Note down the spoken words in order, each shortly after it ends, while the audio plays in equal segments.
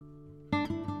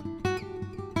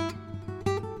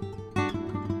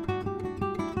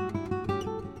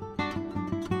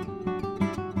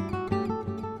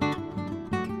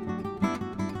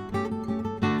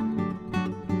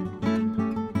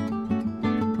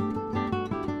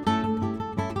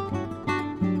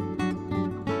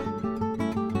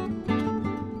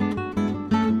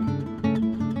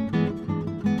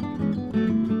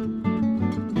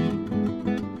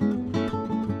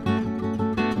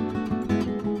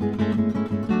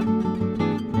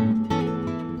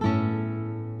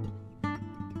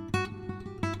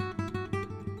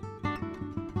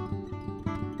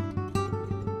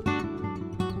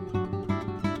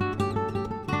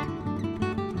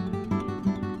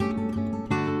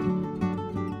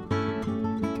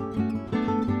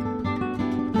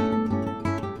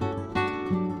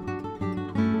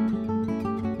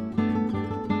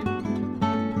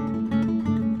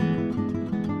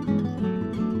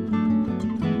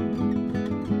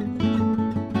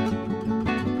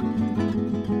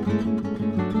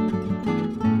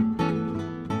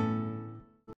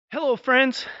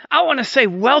friends. I want to say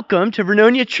welcome to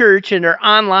Vernonia Church and our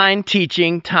online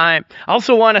teaching time. I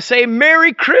also want to say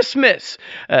Merry Christmas.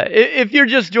 If you're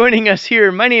just joining us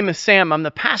here, my name is Sam. I'm the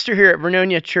pastor here at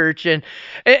Vernonia Church, and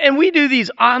we do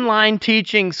these online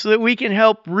teachings so that we can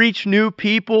help reach new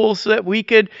people, so that we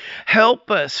could help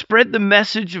spread the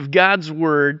message of God's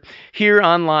Word here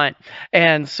online.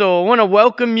 And so I want to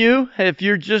welcome you. If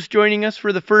you're just joining us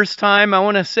for the first time, I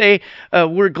want to say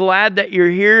we're glad that you're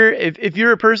here. If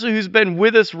you're a person who's been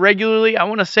with us regularly, I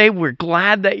want to say we're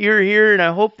glad that you're here, and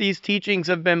I hope these teachings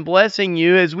have been blessing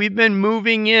you as we've been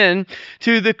moving in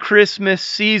to the Christmas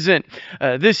season.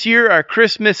 This year, our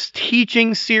Christmas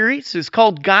teaching series is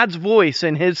called God's Voice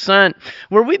and His Son,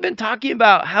 where we've been talking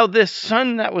about how this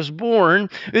Son that was born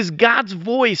is God's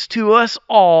voice to us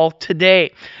all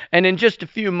today. And in just a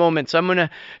few moments, I'm going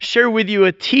to share with you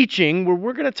a teaching where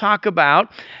we're going to talk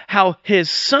about how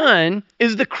His Son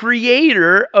is the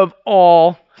creator of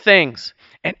all things.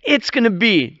 And it's going to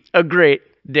be a great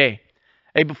day.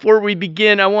 Hey, before we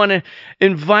begin, I want to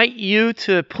invite you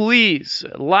to please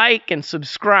like and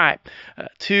subscribe,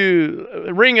 to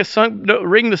hit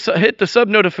the sub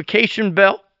notification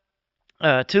bell,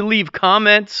 to leave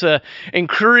comments,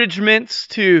 encouragements,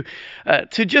 to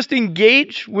just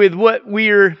engage with what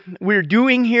we're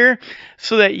doing here,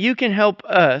 so that you can help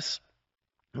us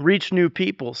reach new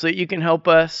people, so that you can help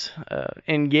us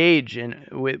engage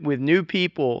with new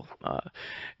people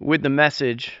with the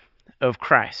message of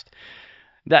Christ.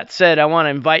 That said, I want to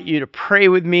invite you to pray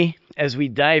with me as we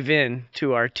dive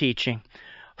into our teaching.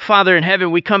 Father in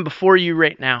heaven, we come before you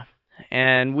right now,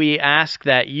 and we ask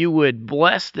that you would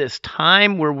bless this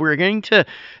time where we're going to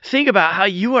think about how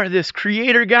you are this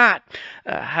creator God,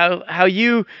 how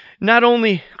you not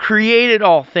only created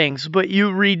all things, but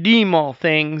you redeem all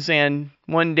things, and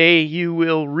one day you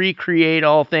will recreate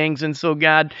all things. And so,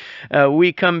 God,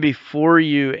 we come before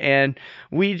you, and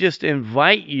we just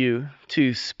invite you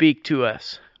to speak to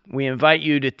us. We invite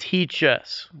you to teach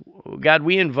us. God,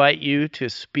 we invite you to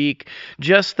speak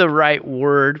just the right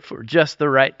word for just the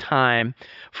right time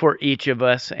for each of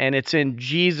us. And it's in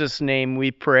Jesus' name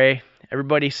we pray.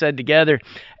 Everybody said together,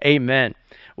 amen.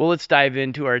 Well, let's dive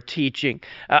into our teaching.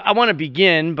 I want to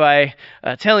begin by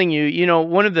telling you,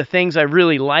 one of the things I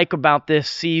really like about this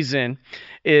season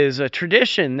is a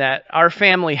tradition that our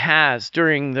family has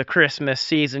during the Christmas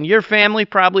season. Your family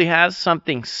probably has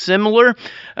something similar,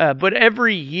 but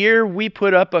every year we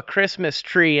put up a Christmas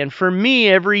tree. And for me,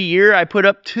 every year I put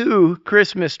up 2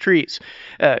 Christmas trees.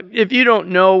 If you don't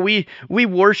know, we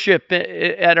worship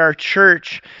at our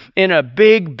church in a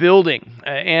big building,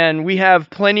 and we have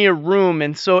plenty of room.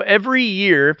 And so every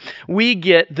year we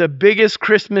get the biggest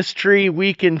Christmas tree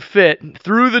we can fit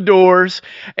through the doors,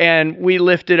 and we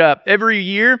lift it up. Every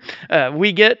year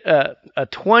we get a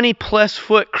 20-plus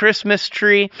foot Christmas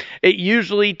tree. It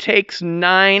usually takes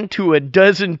 9 to a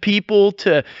dozen people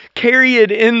to carry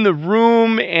it in the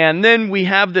room, and then we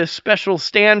have this special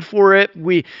stand for it.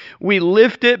 We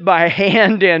lift it by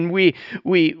hand, and we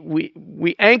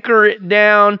anchor it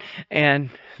down, and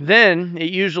then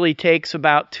it usually takes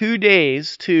about 2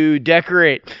 days to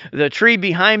decorate. The tree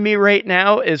behind me right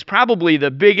now is probably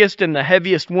the biggest and the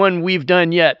heaviest one we've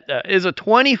done yet. Is a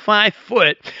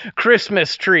 25-foot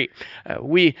Christmas tree.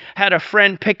 We had a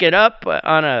friend pick it up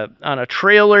on a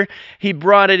trailer. He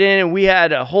brought it in, and we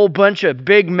had a whole bunch of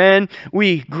big men.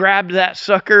 We grabbed that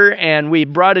sucker, and we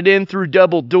brought it in through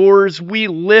double doors. We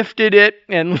lifted it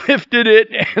and lifted it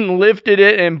and lifted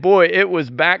it, and boy, it was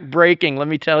back-breaking, let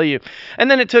me tell you. And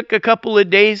then it took a couple of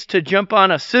days to jump on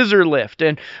a scissor lift,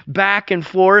 and back and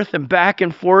forth and back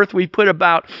and forth. We put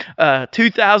about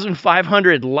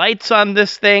 2,500 lights on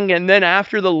this thing, and then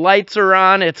after the lights are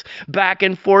on, it's back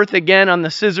and forth again on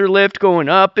the scissor lift, going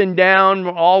up and down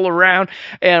all around,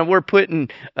 and we're putting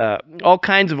all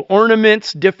kinds of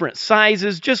ornaments, different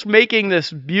sizes, just making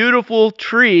this beautiful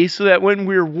tree so that when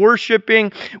we're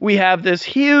worshiping, we have this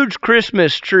huge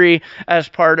Christmas tree as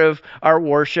part of our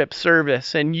worship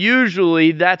service. And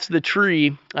usually that's the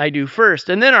tree I do first.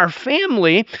 And then our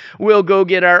family will go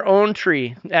get our own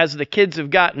tree. As the kids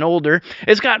have gotten older,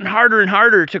 it's gotten harder and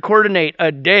harder to coordinate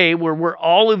a day where we're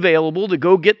all available to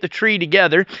go get the tree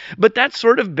together. But that's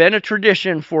sort of been a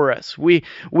tradition for us. We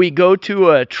go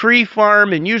to a tree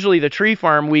farm, and usually the tree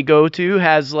farm we go to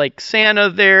has like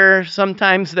Santa there.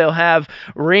 Sometimes they'll have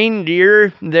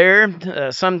reindeer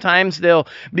there. Sometimes they'll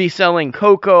be selling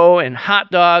cocoa and hot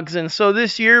dogs. And so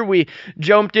this year we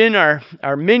jumped in our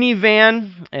minivan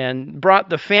and brought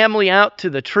the family out to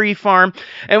the tree farm,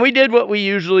 and we did what we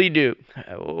usually do.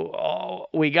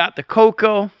 We got the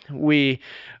cocoa, we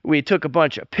took a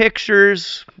bunch of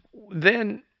pictures,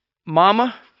 then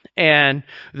Mama and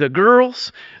the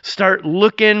girls start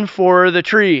looking for the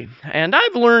tree. And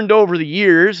I've learned over the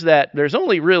years that there's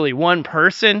only really one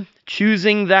person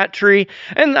choosing that tree,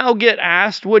 and I'll get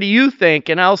asked, what do you think?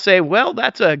 And I'll say, well,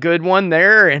 that's a good one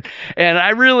there. And I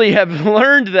really have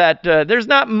learned that there's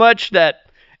not much that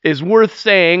is worth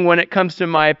saying when it comes to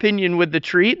my opinion with the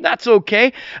tree. That's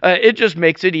okay. It just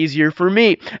makes it easier for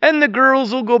me. And the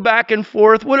girls will go back and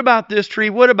forth. What about this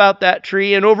tree? What about that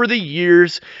tree? And over the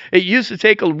years, it used to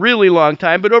take a really long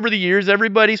time, but over the years,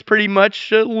 everybody's pretty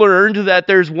much learned that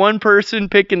there's one person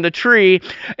picking the tree.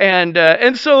 And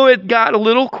so it got a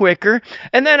little quicker.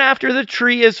 And then after the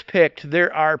tree is picked,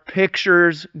 there are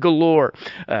pictures galore.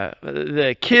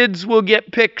 The kids will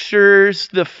get pictures.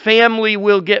 The family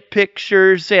will get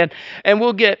pictures. And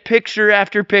we'll get picture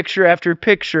after picture after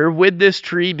picture with this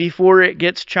tree before it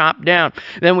gets chopped down.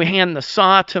 Then we hand the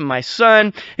saw to my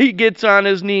son. He gets on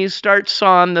his knees, starts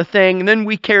sawing the thing, and then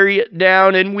we carry it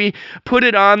down and we put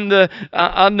it on the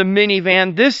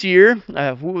minivan. This year,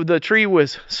 the tree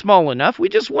was small enough. We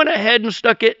just went ahead and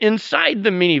stuck it inside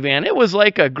the minivan. It was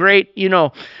like a great,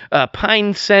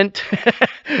 pine scent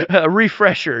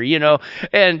refresher,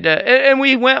 and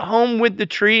we went home with the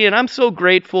tree, and I'm so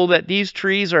grateful that these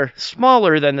trees are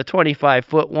smaller than the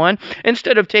 25-foot one.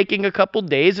 Instead of taking a couple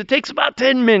days, it takes about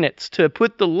 10 minutes to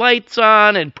put the lights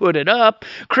on and put it up.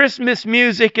 Christmas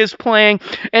music is playing,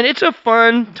 and it's a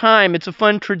fun time. It's a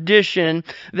fun tradition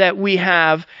that we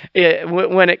have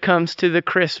when it comes to the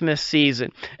Christmas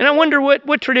season. And I wonder,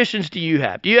 what traditions do you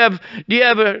have? Do you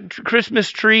have a Christmas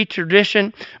tree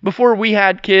tradition? Before we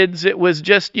had kids, it was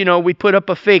just, we put up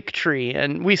a fake tree,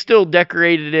 and we still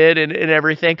decorated it and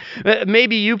everything.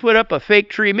 Maybe you put up a fake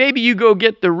tree. Maybe you go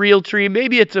get the real tree.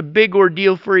 Maybe it's a big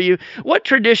ordeal for you. What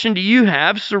tradition do you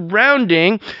have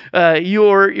surrounding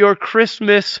your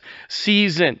Christmas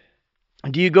season?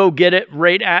 Do you go get it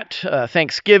right at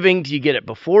Thanksgiving? Do you get it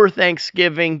before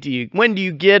Thanksgiving? When do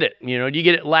you get it? Do you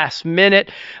get it last minute?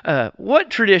 What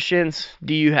traditions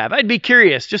do you have? I'd be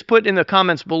curious. Just put in the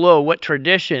comments below what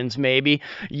traditions maybe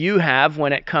you have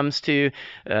when it comes to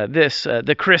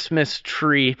the Christmas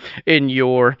tree in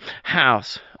your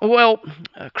house. Well,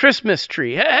 a Christmas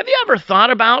tree. Have you ever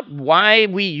thought about why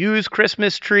we use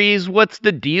Christmas trees? What's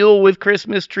the deal with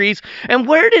Christmas trees? And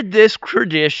where did this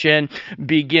tradition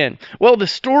begin? Well, the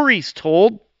story's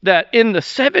told that in the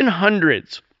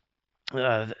 700s,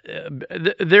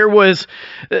 there was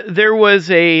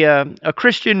a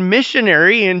Christian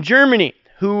missionary in Germany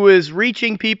who was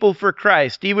reaching people for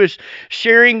Christ. He was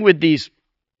sharing with these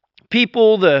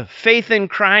people the faith in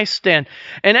Christ, and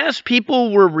as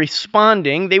people were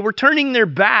responding, they were turning their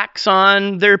backs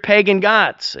on their pagan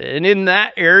gods. And in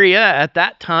that area at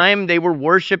that time, they were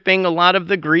worshiping a lot of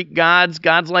the Greek gods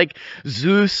like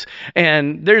Zeus.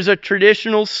 And there's a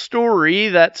traditional story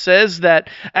that says that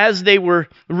as they were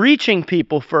reaching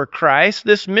people for Christ,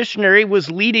 this missionary was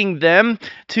leading them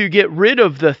to get rid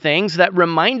of the things that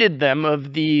reminded them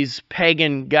of these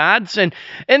pagan gods. And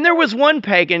there was one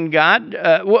pagan god,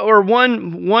 or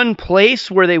one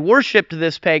place where they worshipped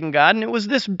this pagan god, and it was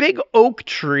this big oak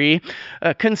tree,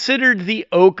 considered the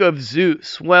oak of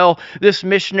Zeus. Well, this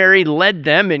missionary led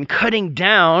them in cutting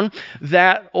down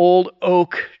that old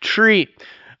oak tree.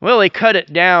 Well, they cut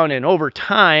it down, and over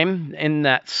time, in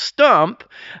that stump,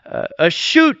 a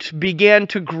shoot began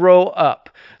to grow up.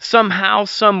 Somehow,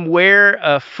 somewhere,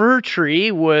 a fir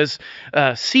tree was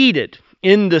seeded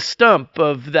in the stump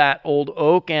of that old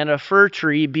oak, and a fir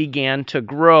tree began to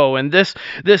grow. And this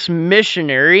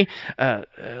missionary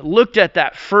looked at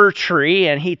that fir tree,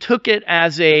 and he took it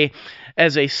as a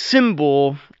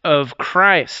symbol of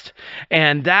Christ.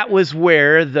 And that was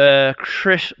where the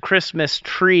Christmas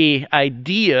tree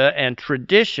idea and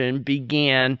tradition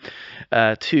began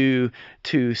to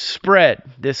spread.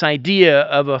 This idea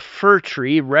of a fir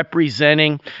tree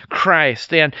representing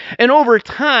Christ. And over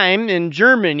time in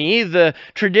Germany, the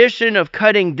tradition of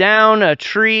cutting down a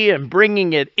tree and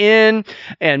bringing it in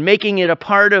and making it a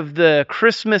part of the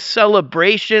Christmas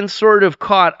celebration sort of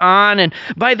caught on. And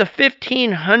by the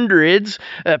 1500s,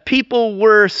 people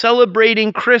were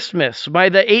celebrating Christmas. By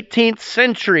the 18th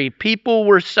century, people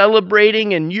were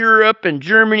celebrating in Europe and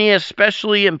Germany,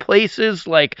 especially in places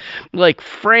like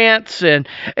France and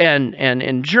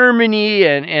in Germany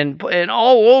and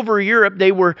all over Europe.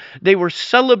 They were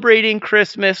celebrating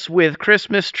Christmas with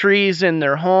Christmas trees in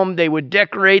their home. They would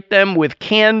decorate them with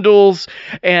candles,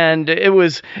 and it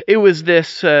was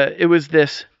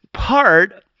this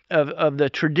part of the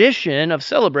tradition of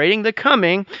celebrating the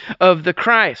coming of the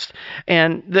Christ.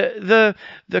 And the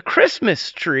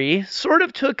Christmas tree sort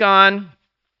of took on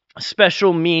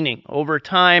special meaning. Over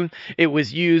time, it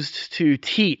was used to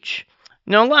teach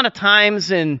Now, a lot of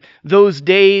times in those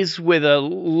days with a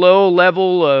low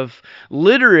level of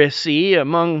literacy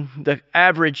among the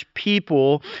average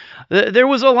people, there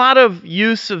was a lot of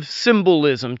use of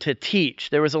symbolism to teach.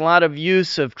 There was a lot of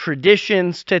use of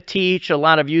traditions to teach, a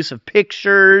lot of use of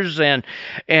pictures and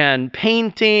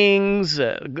paintings,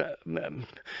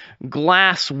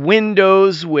 glass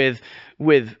windows with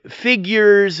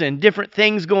figures and different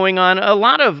things going on. A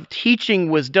lot of teaching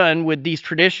was done with these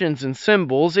traditions and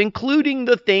symbols, including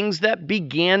the things that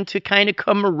began to kind of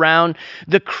come around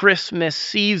the Christmas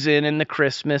season and the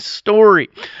Christmas story.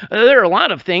 There are a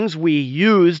lot of things we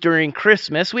use during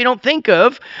Christmas. We don't think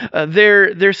of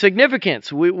their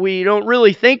significance. We don't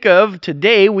really think of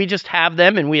today. We just have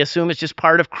them and we assume it's just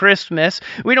part of Christmas.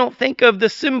 We don't think of the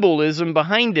symbolism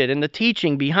behind it and the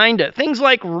teaching behind it. Things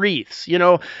like wreaths.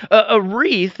 A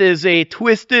wreath is a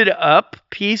twisted up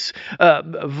piece,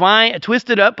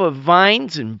 twisted up of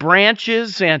vines and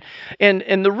branches, and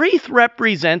the wreath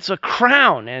represents a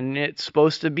crown, and it's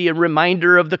supposed to be a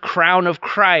reminder of the crown of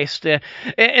Christ.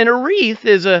 And a wreath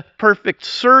is a perfect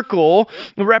circle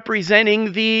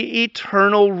representing the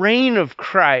eternal reign of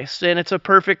Christ, and it's a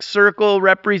perfect circle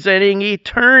representing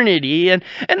eternity, and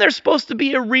there's supposed to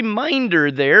be a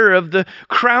reminder there of the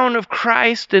crown of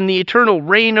Christ and the eternal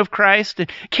reign of Christ.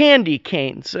 And candy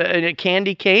canes. A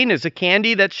candy cane is a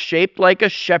candy that's shaped like a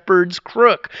shepherd's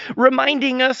crook,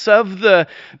 reminding us of the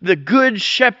good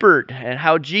shepherd and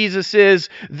how Jesus is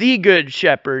the good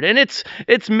shepherd. And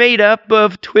it's made up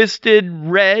of twisted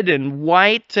red and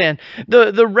white, and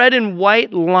the red and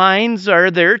white lines are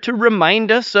there to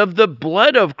remind us of the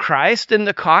blood of Christ and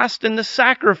the cost and the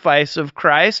sacrifice of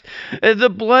Christ, the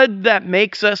blood that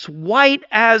makes us white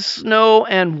as snow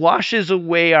and washes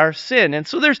away our sin. And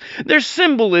so there's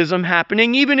symbolism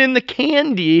happening even in the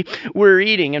candy we're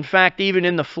eating. In fact, even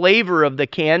in the flavor of the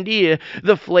candy,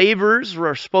 the flavors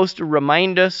are supposed to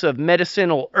remind us of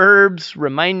medicinal herbs,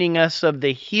 reminding us of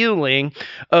the healing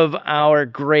of our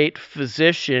great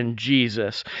physician,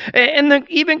 Jesus. And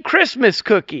even Christmas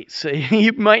cookies.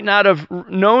 You might not have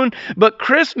known, but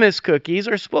Christmas cookies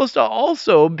are supposed to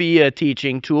also be a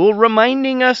teaching tool,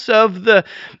 reminding us of the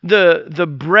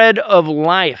bread of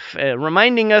life,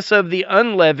 reminding us of the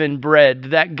unleavened bread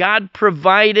that God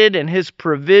provided and His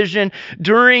provision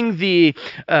during the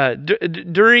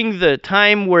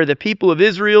time where the people of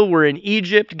Israel were in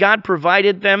Egypt. God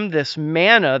provided them this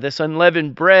manna, this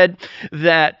unleavened bread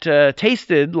that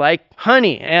tasted like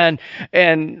honey, and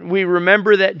we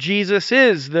remember that Jesus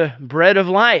is the bread of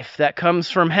life that comes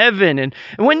from heaven. And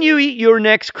when you eat your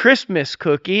next Christmas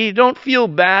cookie, don't feel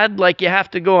bad like you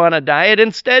have to go on a diet.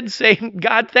 Instead, say,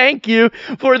 God, thank you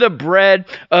for the bread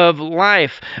of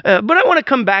life. But I want to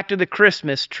come back to the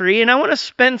Christmas tree, and I want to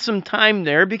spend some time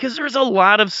there because there's a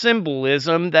lot of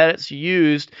symbolism that's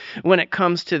used when it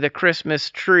comes to the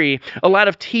Christmas tree. A lot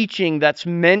of teaching that's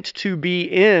meant to be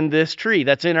in this tree,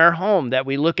 that's in our home, that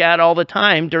we look at all the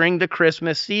time during the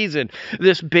Christmas season.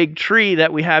 This big tree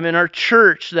that we have in our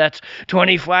church that's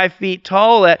 25 feet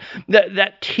tall,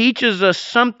 that teaches us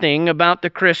something about the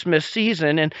Christmas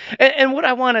season. And what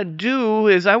I want to do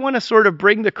is I want to sort of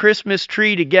bring the Christmas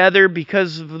tree together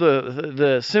because of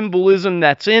the symbolism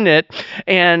that's in it.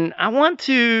 And I want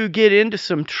to get into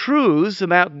some truths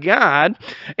about God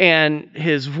and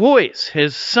His voice,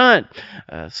 His Son,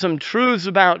 some truths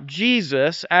about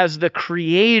Jesus as the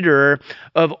creator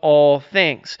of all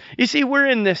things. You see, we're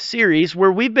in this series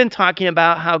where we've been talking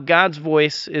about how God's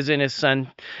voice is in His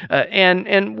Son,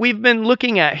 and we've been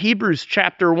looking at Hebrews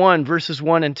chapter 1, verses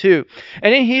 1 and 2.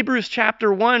 And in Hebrews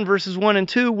chapter 1, verses 1 and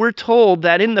 2, we're told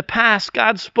that in the past,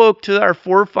 God spoke to our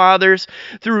forefathers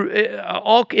through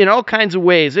in all kinds of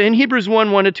ways. In Hebrews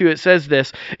 1, 1 to 2, it says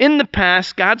this: in the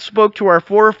past, God spoke to our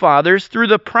forefathers through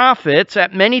the prophets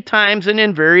at many times and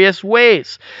in various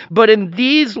ways. But in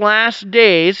these last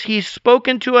days, He's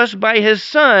spoken to us by His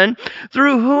Son,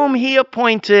 through whom He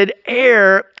appointed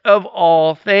heir of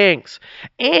all things,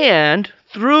 and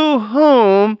through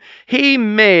whom He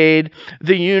made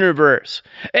the universe.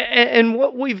 And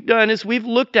what we've done is we've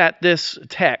looked at this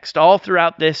text all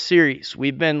throughout this series.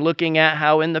 We've been looking at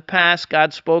how in the past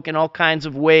God spoke in all kinds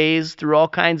of ways, through all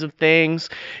kinds of things.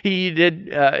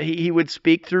 He would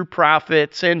speak through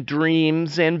prophets and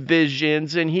dreams and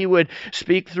visions, and He would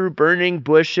speak through burning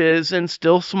bushes and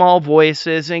still small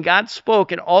voices, and God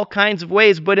spoke in all kinds of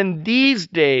ways. But in these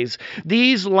days,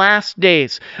 these last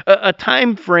days, a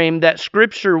time frame that Scripture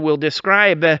Scripture will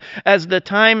describe as the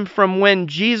time from when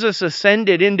Jesus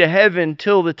ascended into heaven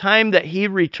till the time that he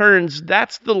returns.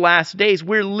 That's the last days.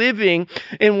 We're living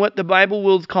in what the Bible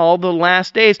will call the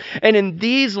last days. And in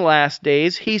these last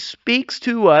days, he speaks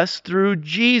to us through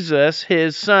Jesus,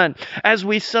 his Son. As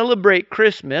we celebrate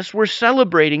Christmas, we're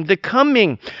celebrating the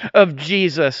coming of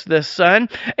Jesus, the Son,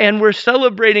 and we're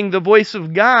celebrating the voice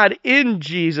of God in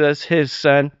Jesus, his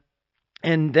Son.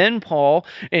 And then Paul,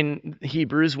 in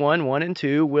Hebrews 1 and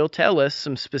 2, will tell us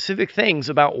some specific things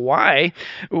about why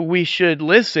we should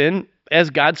listen as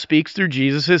God speaks through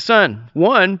Jesus, his Son.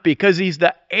 One, because he's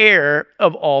the heir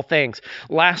of all things.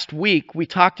 Last week, we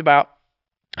talked about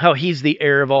how he's the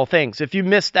heir of all things. If you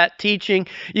missed that teaching,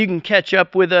 you can catch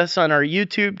up with us on our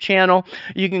YouTube channel.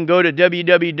 You can go to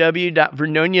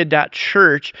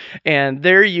www.vernonia.church, and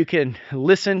there you can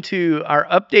listen to our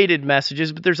updated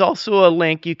messages, but there's also a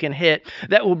link you can hit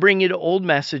that will bring you to old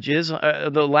messages,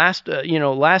 the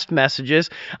last messages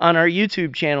on our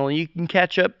YouTube channel. You can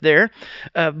catch up there.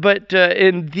 But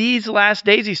in these last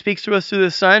days, he speaks to us through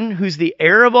the Son, who's the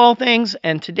heir of all things,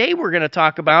 and today we're going to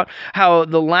talk about how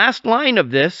the last line of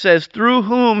this says, through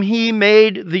whom he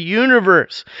made the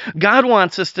universe. God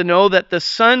wants us to know that the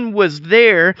Son was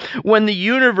there when the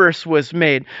universe was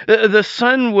made. The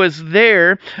Son was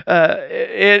there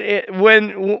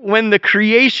when the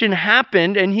creation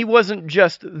happened, and he wasn't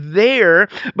just there,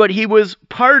 but he was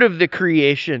part of the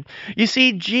creation. You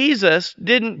see, Jesus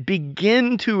didn't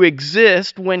begin to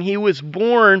exist when he was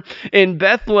born in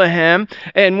Bethlehem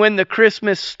and when the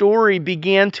Christmas story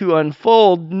began to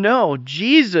unfold. No,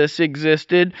 Jesus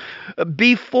existed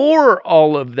before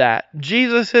all of that.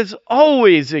 Jesus has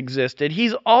always existed.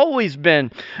 He's always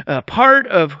been part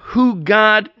of who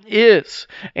God is.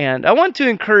 And I want to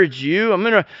encourage you. I'm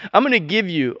gonna give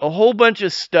you a whole bunch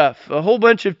of stuff, a whole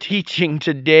bunch of teaching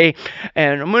today,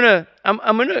 and I'm gonna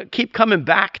keep coming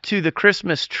back to the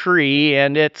Christmas tree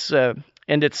and its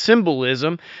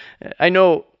symbolism. I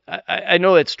know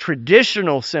it's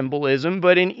traditional symbolism,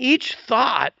 but in each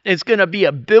thought, it's going to be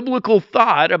a biblical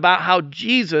thought about how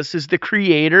Jesus is the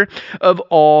creator of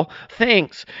all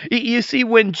things. You see,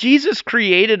 when Jesus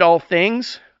created all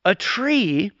things, a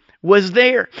tree was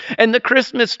there. And the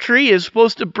Christmas tree is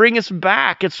supposed to bring us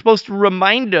back. It's supposed to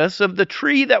remind us of the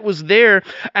tree that was there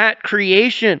at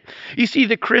creation. You see,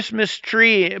 the Christmas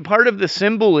tree, part of the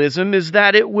symbolism is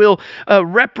that it will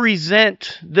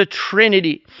represent the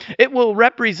Trinity. It will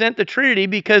represent the Trinity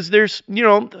because there's,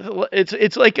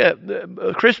 it's like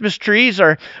Christmas trees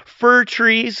are fir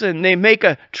trees, and they make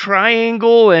a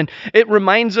triangle, and it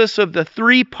reminds us of the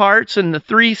three parts and the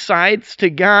three sides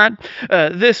to God.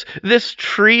 This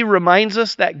tree reminds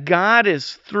us that God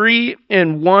is three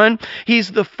in one.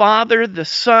 He's the Father, the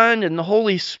Son, and the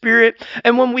Holy Spirit.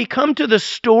 And when we come to the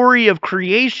story of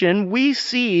creation, we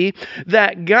see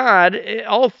that God,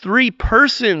 all three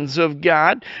persons of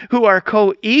God who are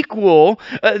co-equal,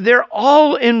 they're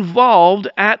all involved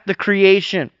at the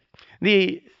creation.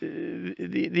 The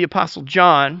Apostle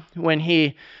John, when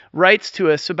he writes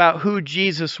to us about who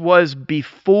Jesus was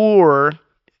before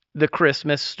the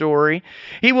Christmas story,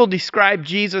 he will describe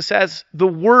Jesus as the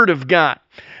Word of God.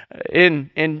 In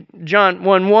John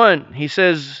 1:1, he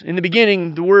says, in the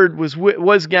beginning, the Word was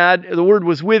God, the Word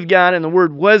was with God, and the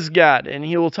Word was God. And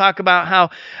he will talk about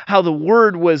how the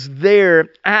Word was there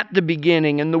at the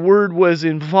beginning, and the Word was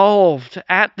involved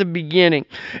at the beginning.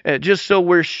 Just so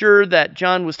we're sure that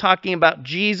John was talking about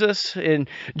Jesus, in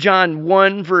John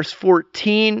 1, verse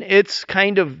 14, it's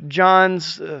kind of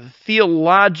John's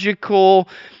theological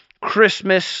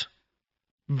Christmas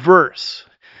verse.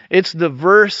 It's the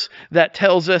verse that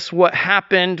tells us what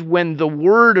happened when the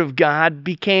Word of God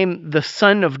became the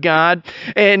Son of God.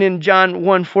 And in John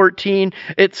 1:14,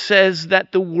 it says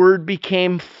that the Word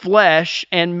became flesh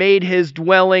and made his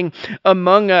dwelling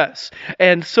among us.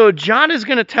 And so John is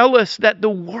going to tell us that the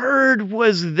Word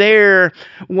was there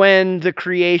when the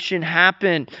creation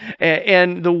happened.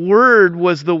 And the Word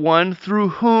was the one through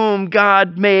whom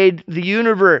God made the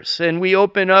universe. And we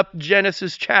open up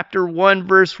Genesis chapter 1,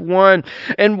 verse 1,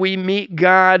 and we meet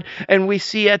God, and we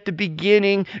see at the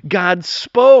beginning God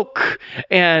spoke,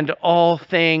 and all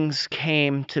things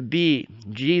came to be.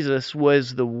 Jesus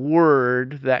was the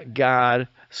Word that God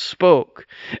spoke.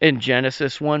 In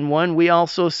Genesis 1:1, we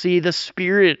also see the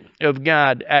Spirit of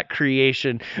God at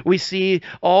creation. We see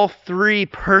all three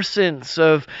persons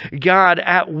of God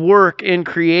at work in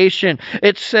creation.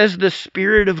 It says the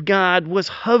Spirit of God was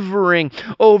hovering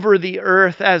over the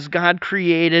earth as God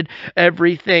created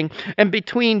everything. And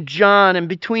between John and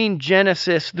between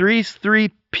Genesis, these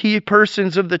three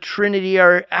persons of the Trinity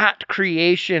are at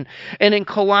creation. And in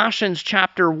Colossians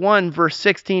chapter 1, verse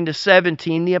 16 to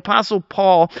 17, the Apostle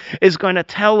Paul is going to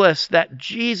tell us that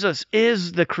Jesus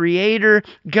is the Creator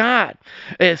God.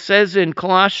 It says in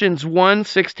Colossians 1,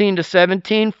 16 to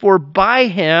 17, "For by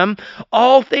him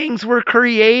all things were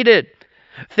created,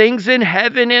 things in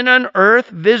heaven and on earth,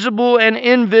 visible and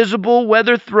invisible,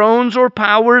 whether thrones or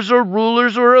powers or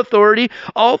rulers or authority,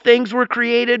 all things were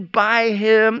created by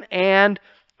him and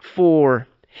for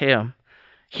him.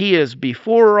 He is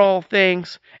before all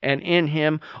things, and in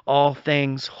him all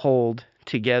things hold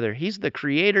together." He's the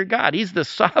Creator God. He's the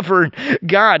sovereign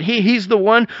God. He's the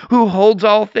one who holds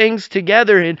all things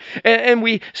together. And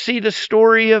we see the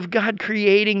story of God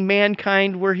creating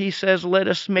mankind where he says, "Let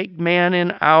us make man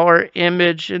in our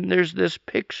image." And there's this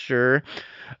picture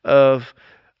of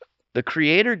the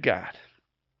Creator God.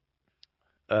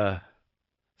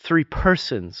 Three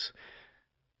persons,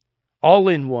 all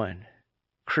in one,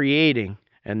 creating.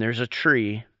 And there's a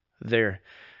tree there.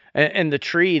 And the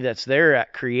tree that's there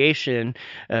at creation,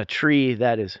 a tree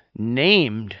that is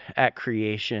named at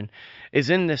creation, is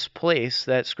in this place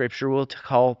that Scripture will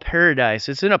call paradise.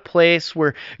 It's in a place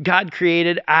where God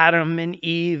created Adam and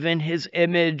Eve in his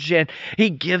image, and he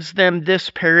gives them this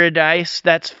paradise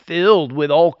that's filled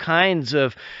with all kinds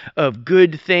of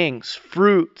good things,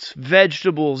 fruits,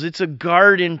 vegetables. It's a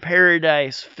garden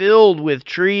paradise filled with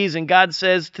trees, and God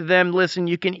says to them, "Listen,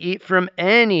 you can eat from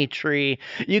any tree.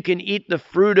 You can eat the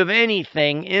fruit of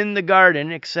anything in the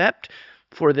garden except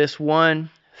for this one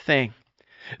thing."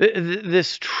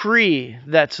 This tree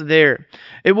that's there,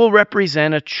 it will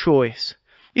represent a choice.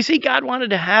 You see, God wanted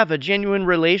to have a genuine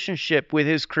relationship with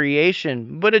his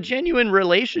creation, but a genuine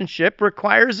relationship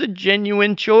requires a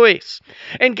genuine choice.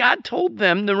 And God told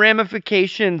them the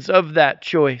ramifications of that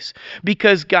choice.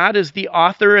 Because God is the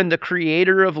author and the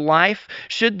creator of life,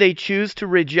 should they choose to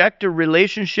reject a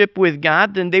relationship with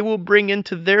God, then they will bring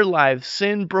into their lives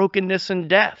sin, brokenness, and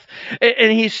death.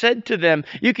 And he said to them,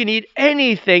 "You can eat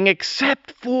anything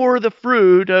except for the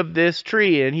fruit of this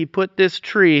tree." And he put this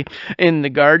tree in the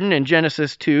garden in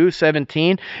Genesis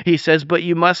 2:17, he says, "But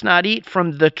you must not eat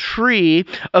from the tree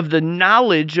of the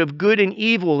knowledge of good and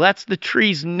evil." That's the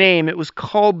tree's name. It was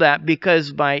called that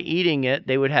because by eating it,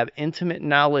 they would have intimate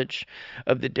knowledge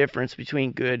of the difference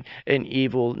between good and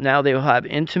evil. Now they will have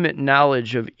intimate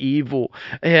knowledge of evil.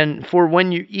 And for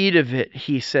when you eat of it,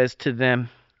 he says to them,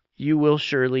 you will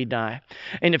surely die.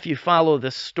 And if you follow the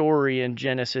story in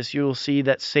Genesis, you will see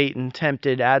that Satan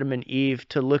tempted Adam and Eve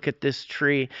to look at this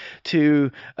tree, to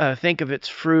think of its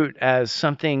fruit as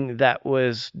something that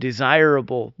was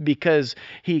desirable, because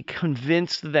he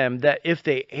convinced them that if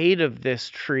they ate of this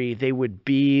tree, they would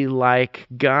be like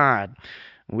God,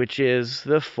 which is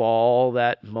the fall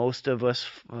that most of us,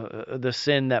 the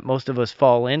sin that most of us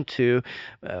fall into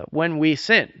when we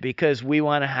sin, because we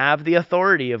want to have the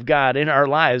authority of God in our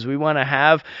lives. We want to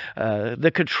have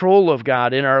the control of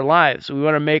God in our lives. We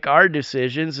want to make our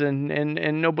decisions,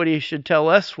 and nobody should tell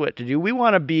us what to do. We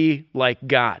want to be like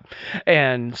God.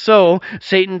 And so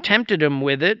Satan tempted them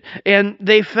with it, and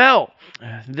they fell.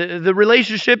 The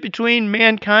relationship between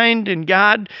mankind and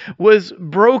God was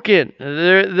broken.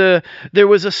 There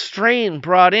was a strain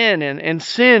brought in, and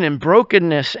sin and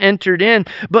brokenness entered in.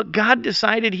 But God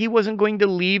decided he wasn't going to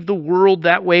leave the world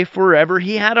that way forever.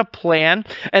 He had a plan,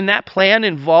 and that plan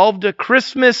involved a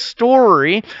Christmas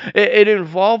story. It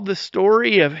involved the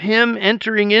story of him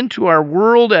entering into our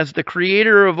world as the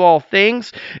creator of all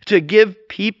things, to give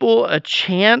people a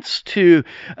chance to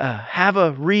have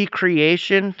a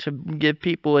recreation, to give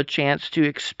people a chance to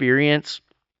experience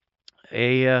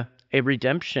a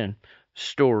redemption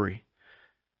story.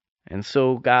 And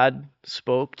so God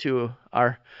spoke to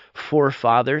our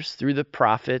forefathers through the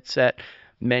prophets at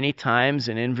many times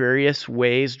and in various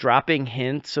ways, dropping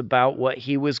hints about what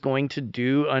he was going to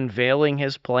do, unveiling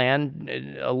his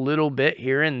plan a little bit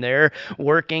here and there,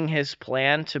 working his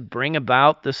plan to bring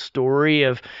about the story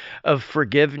of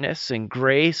forgiveness and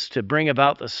grace, to bring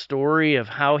about the story of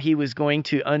how he was going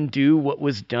to undo what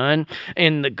was done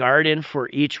in the garden for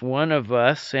each one of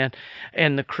us.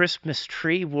 And the Christmas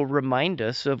tree will remind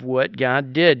us of what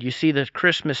God did. You see, the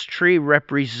Christmas tree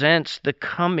represents the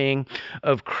coming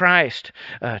of Christ.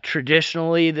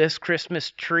 Traditionally, this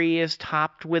Christmas tree is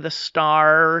topped with a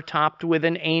star, topped with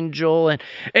an angel,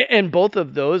 and both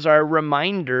of those are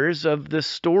reminders of the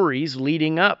stories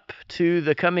leading up to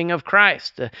the coming of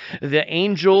Christ. The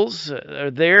angels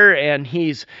are there, and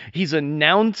he's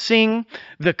announcing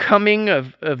the coming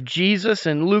of Jesus.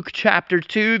 In Luke chapter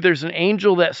 2, there's an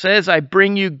angel that says, "I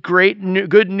bring you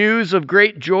good news of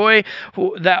great joy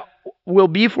that will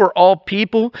be for all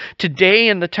people. Today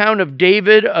in the town of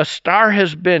David, a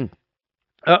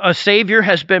Savior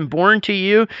has been born to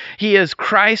you. He is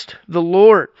Christ the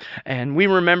Lord. And we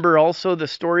remember also the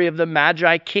story of the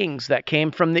Magi kings that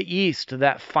came from the east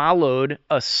that followed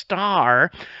a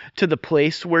star to the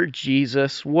place where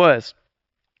Jesus was.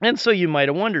 And so you might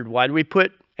have wondered, why do we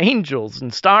put angels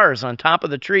and stars on top of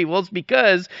the tree? Well, it's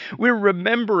because we're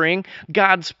remembering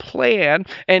God's plan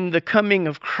and the coming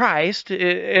of Christ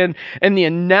and the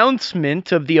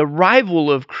announcement of the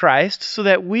arrival of Christ so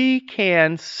that we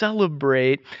can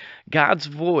celebrate God's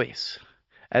voice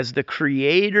as the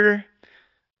Creator,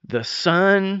 the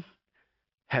Son,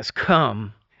 has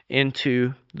come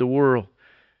into the world.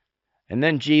 And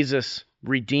then Jesus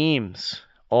redeems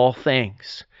all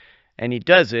things. And he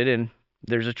does it, and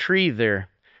there's a tree there.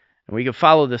 And we can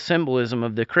follow the symbolism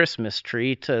of the Christmas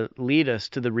tree to lead us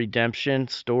to the redemption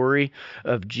story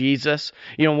of Jesus.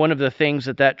 You know, one of the things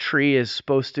that tree is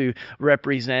supposed to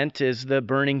represent is the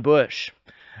burning bush,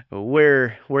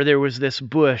 where there was this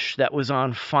bush that was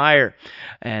on fire,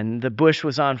 and the bush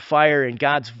was on fire, and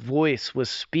God's voice was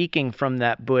speaking from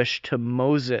that bush to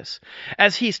Moses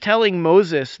as he's telling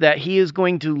Moses that he is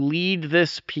going to lead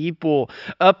this people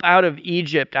up out of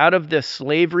Egypt, out of the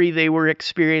slavery they were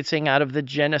experiencing, out of the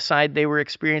genocide they were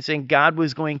experiencing. God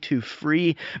was going to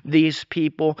free these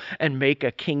people and make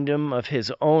a kingdom of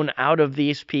his own out of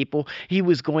these people. He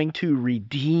was going to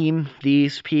redeem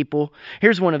these people.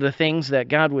 Here's one of the things that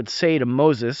God would say to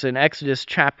Moses in Exodus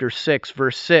chapter 6,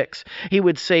 verse 6. He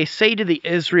would say to the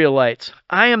Israelites,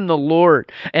 I am the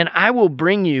Lord, and I will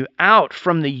bring you out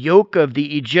from the yoke of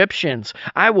the Egyptians.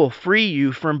 I will free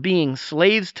you from being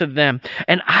slaves to them,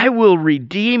 and I will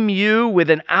redeem you with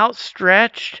an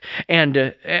outstretched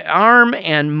arm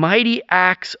and mighty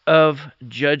acts of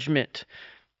judgment.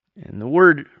 And the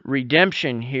word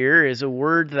redemption here is a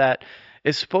word that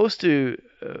is supposed to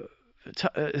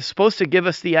give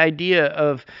us the idea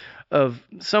of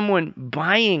someone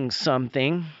buying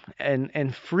something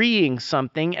and freeing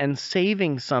something and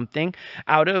saving something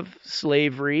out of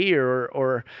slavery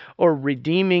or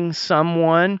redeeming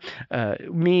someone.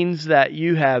 Means that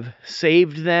you have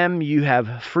saved them, you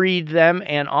have freed them,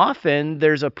 and often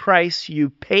there's a price you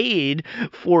paid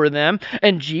for them,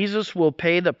 and Jesus will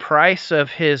pay the price of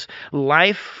his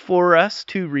life for us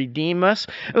to redeem us.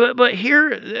 But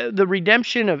here, the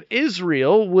redemption of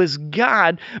Israel was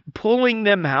God pulling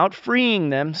them out, freeing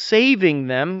them, saving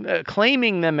them,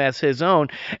 claiming them as his own.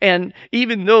 And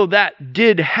even though that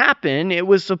did happen, it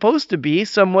was supposed to be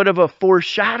somewhat of a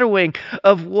foreshadowing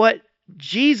of what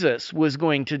Jesus was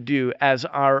going to do as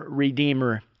our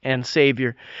Redeemer and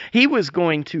Savior. He was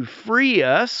going to free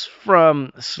us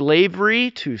from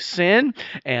slavery to sin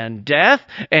and death,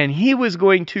 and he was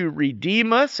going to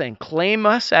redeem us and claim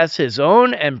us as his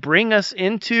own and bring us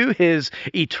into his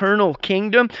eternal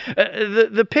kingdom.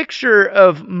 The picture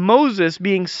of Moses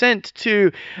being sent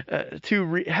to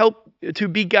help to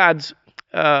be God's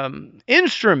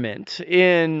instrument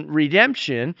in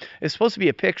redemption is supposed to be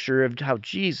a picture of how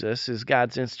Jesus is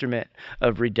God's instrument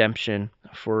of redemption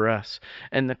for us.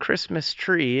 And the Christmas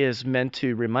tree is meant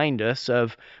to remind us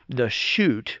of the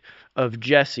shoot of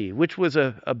Jesse, which was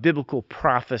a biblical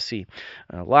prophecy,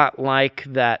 a lot like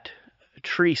that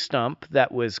tree stump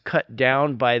that was cut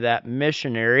down by that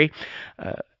missionary,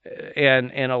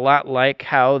 and a lot like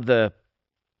how the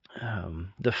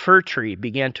fir tree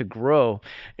began to grow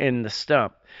in the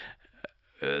stump.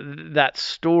 That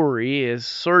story is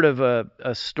sort of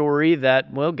a story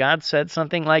that, well, God said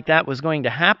something like that was going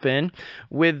to happen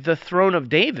with the throne of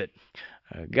David.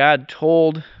 God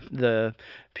told the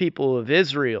people of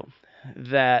Israel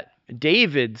that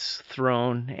David's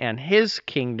throne and his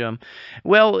kingdom,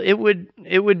 well, it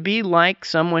would be like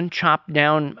someone chopped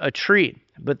down a tree.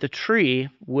 But the tree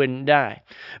wouldn't die,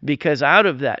 because out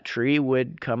of that tree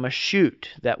would come a shoot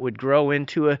that would grow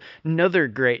into another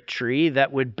great tree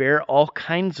that would bear all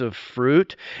kinds of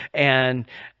fruit. And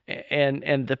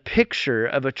the picture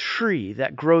of a tree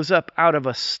that grows up out of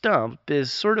a stump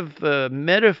is sort of a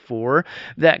metaphor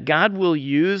that God will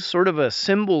use, sort of a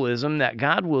symbolism that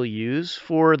God will use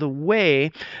for the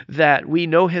way that we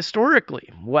know historically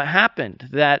what happened,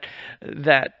 that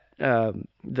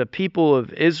the people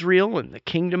of Israel and the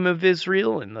kingdom of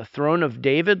Israel and the throne of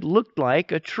David looked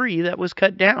like a tree that was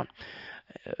cut down.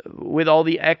 With all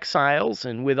the exiles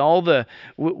and with all the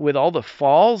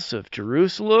falls of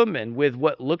Jerusalem and with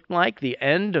what looked like the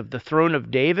end of the throne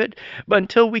of David, but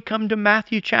until we come to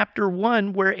Matthew chapter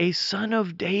 1, where a son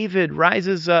of David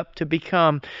rises up to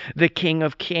become the King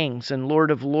of Kings and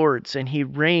Lord of Lords, and he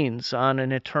reigns on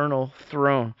an eternal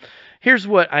throne. Here's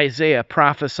what Isaiah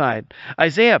prophesied.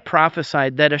 Isaiah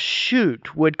prophesied that a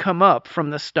shoot would come up from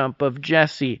the stump of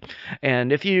Jesse.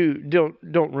 And if you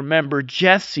don't remember,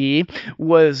 Jesse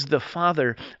was the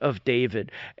father of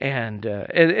David.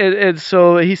 And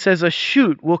so he says a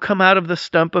shoot will come out of the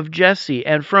stump of Jesse,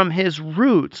 and from his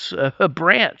roots a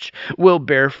branch will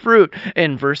bear fruit.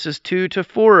 In verses 2 to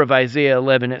 4 of Isaiah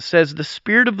 11, it says, the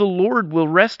Spirit of the Lord will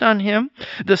rest on him,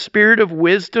 the Spirit of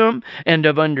wisdom and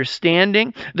of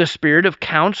understanding, the Spirit of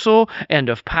counsel and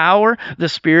of power, the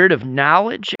Spirit of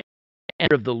knowledge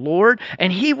and of the Lord,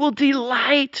 and he will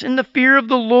delight in the fear of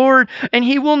the Lord, and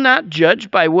he will not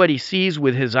judge by what he sees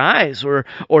with his eyes,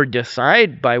 or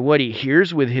decide by what he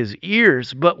hears with his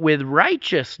ears, but with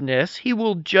righteousness he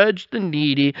will judge the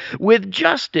needy, with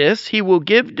justice he will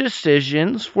give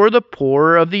decisions for the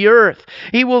poor of the earth.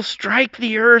 He will strike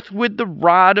the earth with the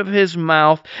rod of his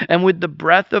mouth, and with the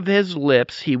breath of his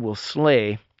lips he will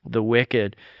slay the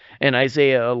wicked. In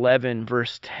Isaiah 11,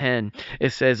 verse 10,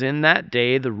 it says, in that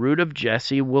day the root of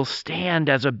Jesse will stand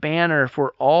as a banner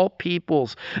for all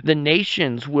peoples. The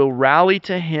nations will rally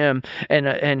to him,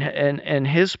 and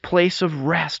his place of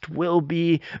rest will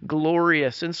be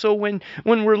glorious. And so when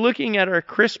we're looking at our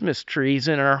Christmas trees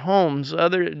in our homes,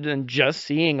 other than just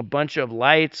seeing a bunch of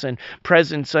lights and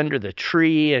presents under the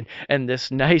tree and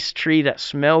this nice tree that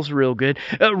smells real good,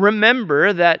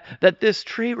 remember that this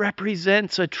tree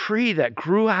represents a tree that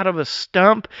grew out of a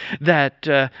stump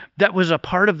that was a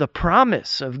part of the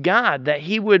promise of God, that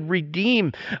he would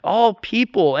redeem all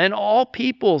people, and all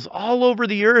peoples all over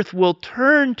the earth will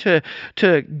turn to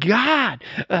God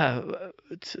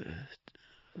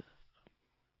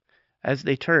as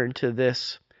they turn to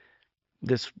this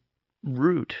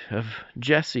root of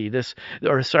Jesse, this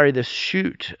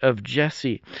shoot of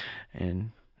Jesse.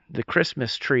 And the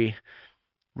Christmas tree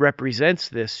represents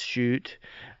this shoot,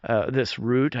 this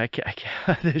root.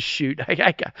 This shoot.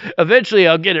 Eventually,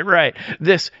 I'll get it right.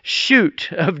 This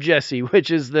shoot of Jesse,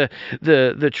 which is the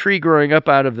tree growing up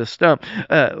out of the stump.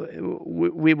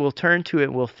 We will turn to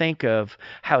it. We'll think of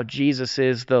how Jesus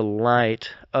is the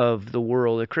light of the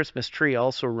world. The Christmas tree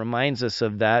also reminds us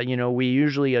of that. You know, we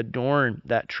usually adorn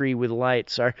that tree with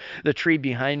lights. The tree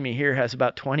behind me here has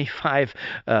about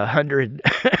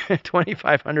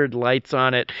 2,500 lights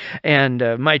on it,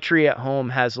 and my tree at home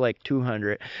has like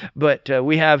 200. But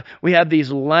we have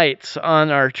these lights on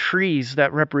our trees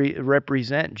that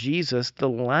represent Jesus, the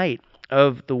light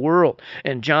of the world.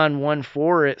 In John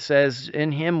 1:4, it says,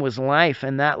 in him was life,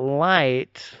 and that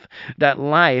life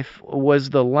was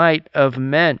the light of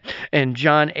men. In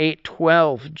John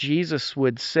 8:12, Jesus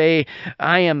would say,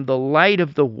 I am the light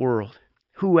of the world.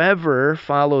 Whoever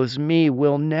follows me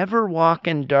will never walk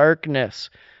in darkness,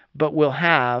 but will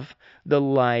have the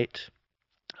light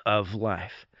of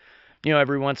life. You know,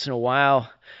 every once in a while,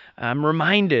 I'm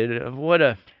reminded of what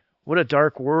a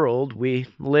dark world we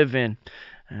live in.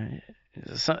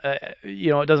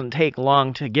 It doesn't take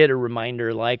long to get a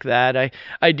reminder like that.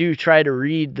 I do try to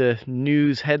read the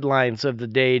news headlines of the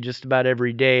day just about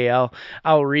every day.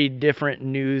 I'll read different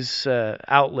news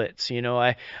outlets. You know,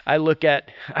 I look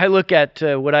at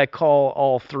what I call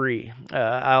all three.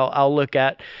 I'll look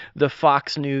at the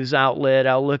Fox News outlet.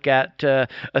 I'll look at a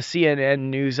CNN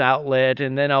news outlet,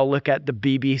 and then I'll look at the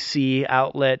BBC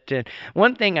outlet. And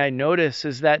one thing I notice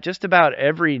is that just about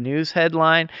every news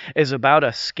headline is about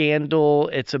a scandal.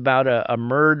 It's about a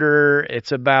murder.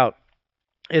 It's about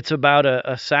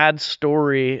a sad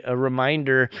story, a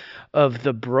reminder of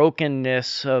the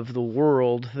brokenness of the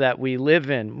world that we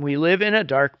live in. We live in a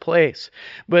dark place,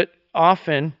 but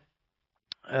often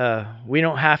we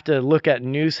don't have to look at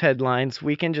news headlines.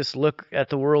 We can just look at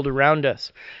the world around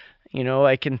us. You know,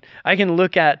 I can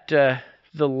look at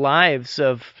the lives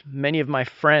of many of my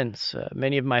friends,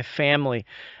 many of my family,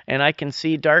 and I can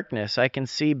see darkness. I can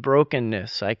see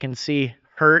brokenness. I can see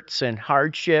hurts and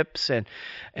hardships and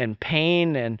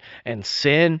pain and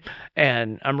sin.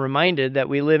 And I'm reminded that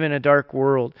we live in a dark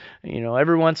world. You know,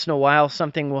 every once in a while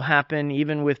something will happen,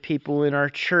 even with people in our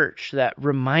church, that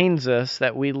reminds us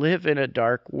that we live in a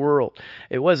dark world.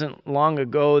 It wasn't long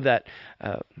ago that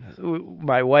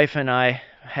my wife and I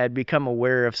had become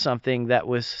aware of something that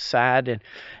was sad,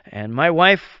 and my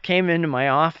wife came into my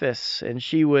office, and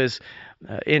she was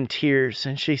in tears,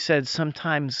 and she said,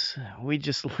 sometimes we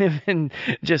just live in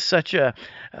just such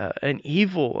an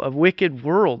evil, a wicked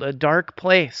world, a dark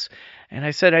place. And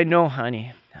I said, I know,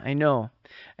 honey, I know.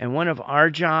 And one of our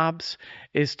jobs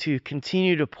is to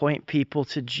continue to point people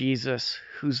to Jesus,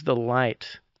 who's the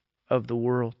light of the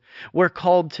world. We're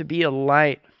called to be a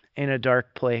light in a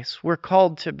dark place. We're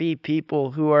called to be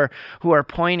people who are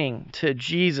pointing to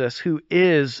Jesus, who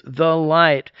is the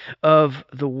light of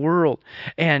the world.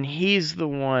 And he's the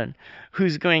one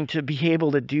who's going to be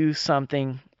able to do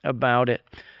something about it.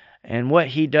 And what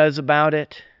he does about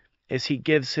it is he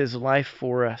gives his life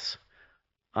for us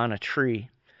on a tree.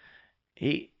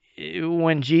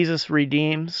 When Jesus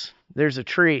redeems, there's a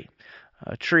tree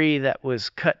that was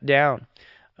cut down,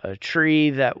 a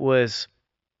tree that was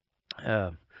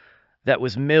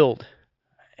milled,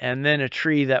 and then a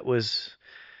tree that was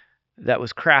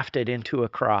crafted into a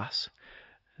cross.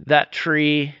 That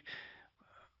tree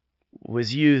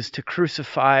was used to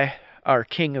crucify our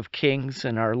King of Kings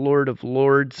and our Lord of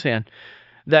Lords, and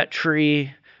that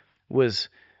tree was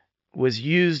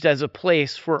used as a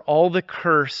place for all the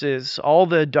curses, all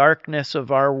the darkness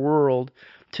of our world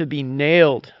to be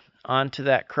nailed onto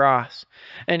that cross.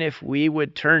 And if we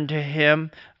would turn to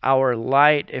him, our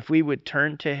light, if we would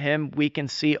turn to him, we can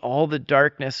see all the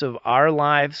darkness of our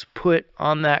lives put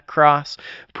on that cross,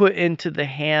 put into the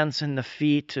hands and the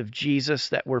feet of Jesus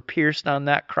that were pierced on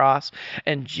that cross.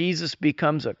 And Jesus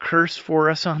becomes a curse for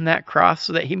us on that cross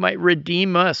so that he might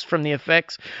redeem us from the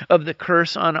effects of the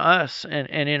curse on us and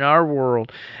in our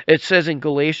world. It says in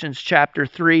Galatians chapter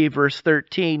 3, verse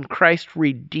 13, Christ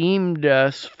redeemed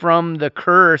us from the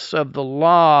curse of the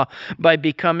law by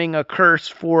becoming a curse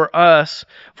for us.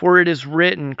 For it is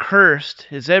written, cursed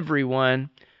is everyone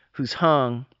who's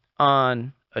hung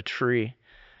on a tree.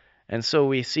 And so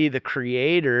we see the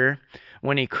Creator,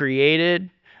 when he created,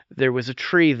 there was a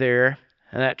tree there,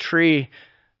 and that tree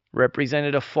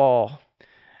represented a fall.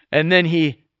 And then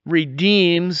he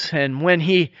redeems, and when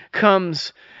he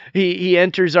comes, he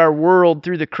enters our world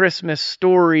through the Christmas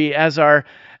story as our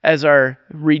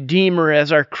Redeemer,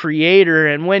 as our Creator.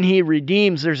 And when he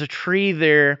redeems, there's a tree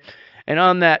there, and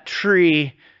on that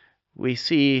tree we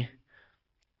see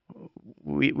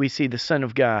the Son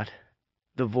of God,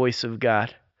 the voice of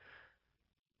God,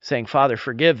 saying, Father,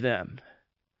 forgive them,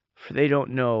 for they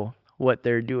don't know what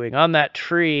they're doing. On that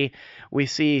tree, we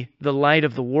see the light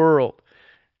of the world,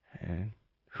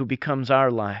 who becomes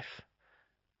our life,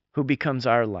 who becomes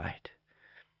our light,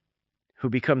 who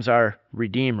becomes our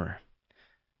Redeemer.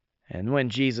 And when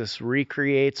Jesus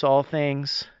recreates all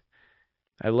things,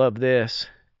 I love this,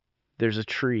 there's a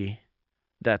tree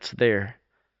that's there.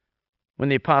 When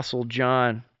the Apostle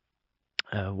John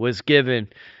was given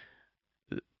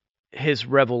his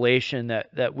revelation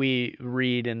that we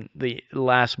read in the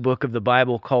last book of the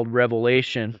Bible called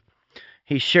Revelation,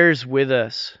 he shares with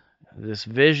us this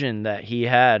vision that he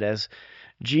had as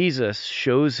Jesus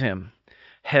shows him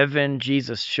heaven.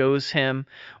 Jesus shows him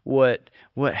what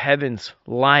heaven's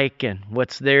like and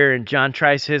what's there. And John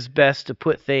tries his best to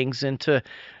put things into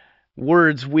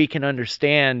words we can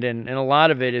understand, and a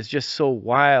lot of it is just so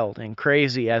wild and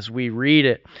crazy as we read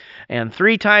it. And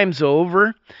 3 times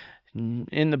over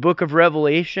in the book of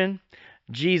Revelation,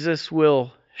 Jesus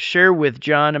will share with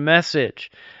John a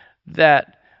message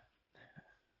that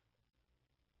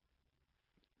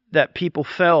people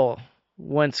fell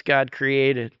once God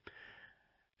created,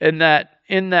 and that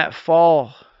in that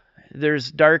fall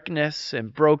there's darkness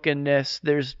and brokenness,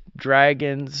 there's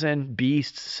dragons and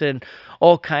beasts and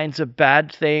all kinds of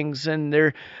bad things, and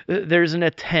there's an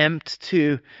attempt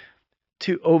to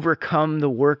overcome the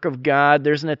work of God.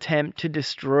 There's an attempt to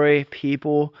destroy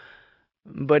people,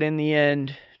 but in the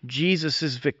end, Jesus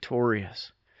is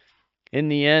victorious. In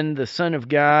the end, the Son of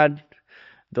God,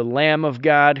 the Lamb of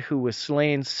God who was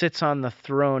slain, sits on the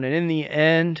throne, and in the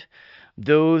end,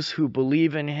 those who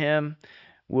believe in him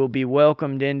will be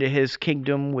welcomed into his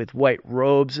kingdom with white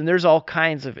robes. And there's all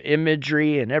kinds of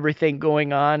imagery and everything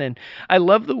going on. And I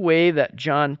love the way that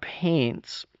John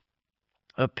paints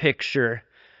a picture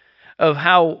of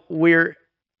how we're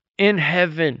in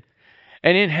heaven.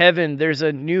 And in heaven, there's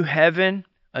a new heaven,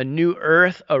 a new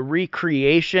earth, a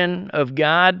recreation of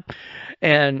God.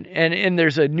 And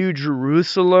there's a new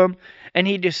Jerusalem. And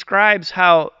he describes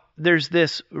how there's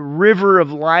this river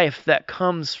of life that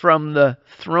comes from the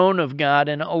throne of God,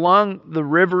 and along the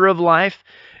river of life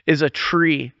is a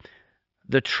tree,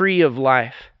 the tree of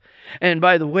life. And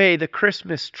by the way, the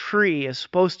Christmas tree is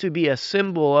supposed to be a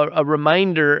symbol, a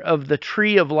reminder of the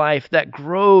tree of life that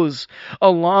grows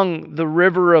along the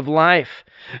river of life.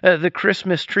 The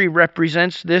Christmas tree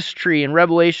represents this tree. In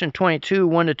Revelation 22,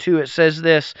 1-2, it says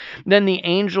this, "Then the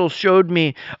angel showed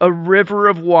me a river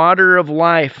of water of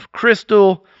life,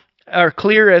 crystal are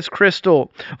clear as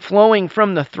crystal, flowing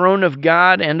from the throne of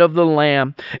God and of the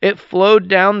Lamb. It flowed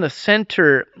down the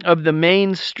center of the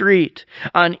main street.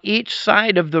 On each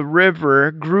side of the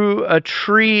river grew a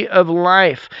tree of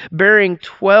life, bearing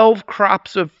 12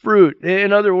 crops of fruit.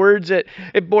 In other words, it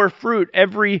bore fruit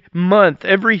every month,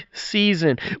 every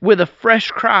season, with a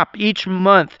fresh crop each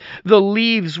month. The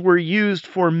leaves were used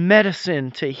for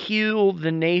medicine to heal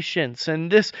the nations.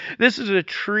 And this is a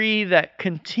tree that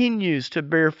continues to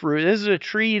bear fruit. This is a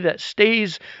tree that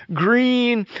stays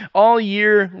green all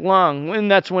year long. And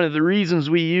that's one of the reasons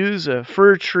we use a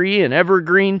fir tree, an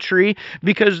evergreen tree,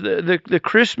 because the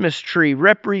Christmas tree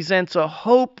represents a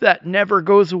hope that never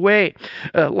goes away.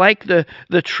 Like the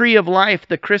tree of life,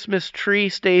 the Christmas tree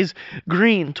stays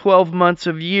green 12 months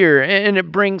of year, and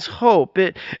it brings hope.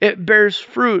 It bears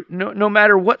fruit no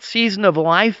matter what season of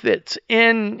life it's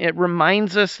in. It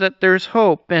reminds us that there's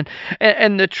hope.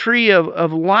 And the tree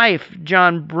of life,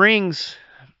 John brings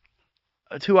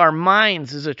to our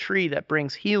minds, is a tree that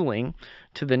brings healing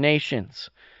to the nations.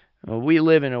 We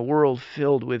live in a world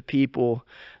filled with people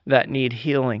that need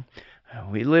healing.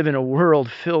 We live in a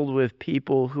world filled with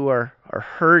people who are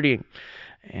hurting,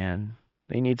 and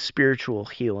they need spiritual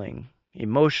healing,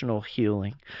 emotional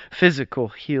healing, physical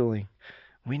healing.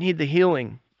 We need the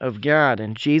healing of God,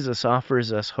 and Jesus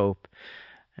offers us hope.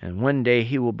 And one day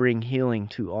He will bring healing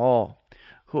to all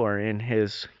who are in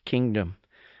His kingdom.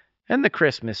 And the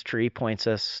Christmas tree points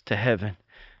us to heaven.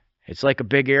 It's like a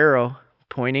big arrow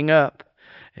pointing up.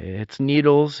 Its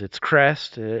needles, its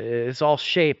crest, it's all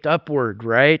shaped upward,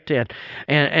 right? And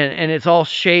it's all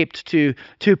shaped to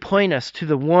point us to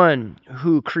the one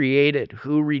who created,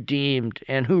 who redeemed,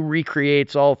 and who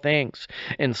recreates all things.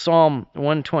 In Psalm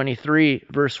 123,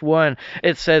 verse 1,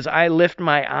 it says, "I lift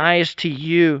my eyes to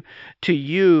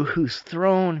you whose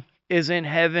throne is in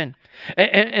heaven."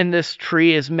 And this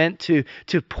tree is meant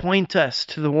to point us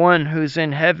to the one who's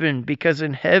in heaven, because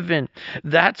in heaven,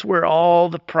 that's where all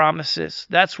the promises,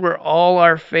 that's where all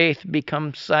our faith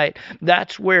becomes sight.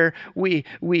 That's where we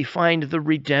find the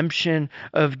redemption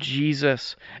of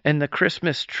Jesus. And the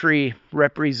Christmas tree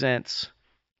represents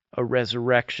a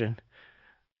resurrection.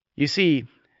 You see,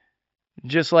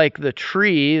 just like the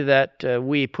tree that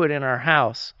we put in our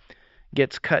house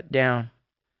gets cut down,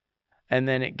 and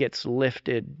then it gets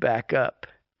lifted back up,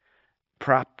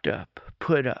 propped up,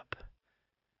 put up.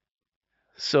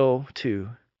 So too,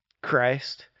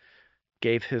 Christ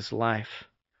gave His life.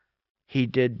 He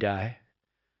did die.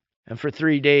 And for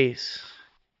 3 days,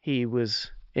 He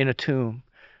was in a tomb.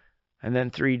 And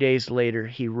then 3 days later,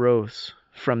 He rose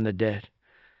from the dead.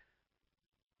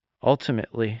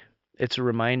 Ultimately, it's a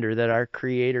reminder that our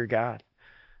Creator God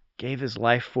gave His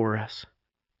life for us.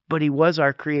 But He was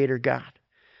our Creator God.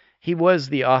 He was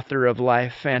the author of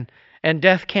life, and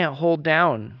death can't hold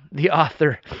down the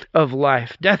author of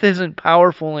life. Death isn't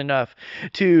powerful enough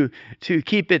to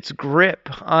keep its grip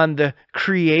on the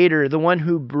Creator, the one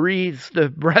who breathes the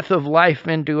breath of life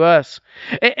into us.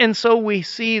 And so we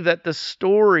see that the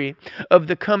story of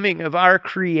the coming of our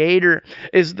Creator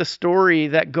is the story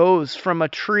that goes from a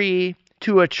tree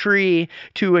to a tree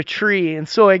to a tree. And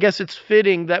so I guess it's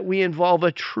fitting that we involve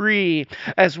a tree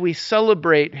as we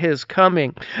celebrate His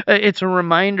coming. It's a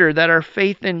reminder that our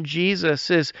faith in Jesus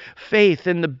is faith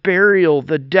in the burial,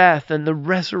 the death, and the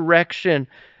resurrection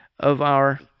of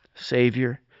our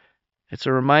Savior. It's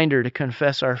a reminder to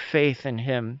confess our faith in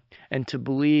Him and to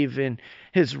believe in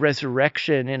His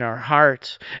resurrection in our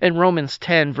hearts. In Romans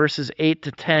 10, verses 8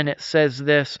 to 10, it says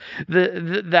this,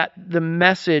 that the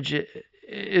message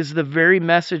is the very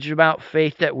message about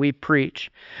faith that we preach.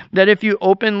 That if you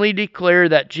openly declare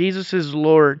that Jesus is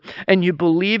Lord and you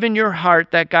believe in your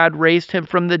heart that God raised Him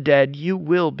from the dead, you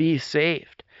will be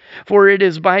saved. For it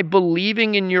is by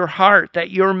believing in your heart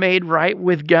that you're made right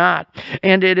with God.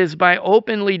 And it is by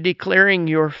openly declaring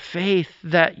your faith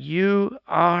that you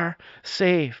are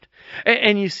saved.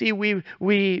 And you see, we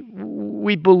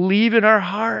believe in our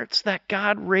hearts that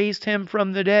God raised Him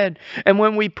from the dead. And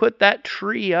when we put that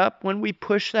tree up, when we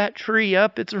push that tree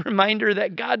up, it's a reminder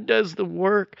that God does the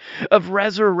work of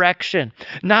resurrection,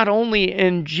 not only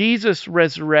in Jesus'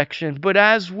 resurrection, but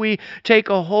as we take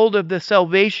a hold of the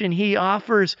salvation He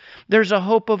offers, there's a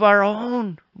hope of our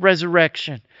own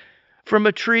resurrection. From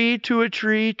a tree to a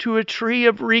tree to a tree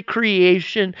of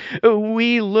recreation,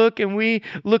 we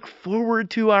look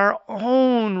forward to our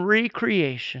own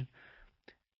recreation,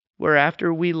 where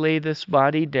after we lay this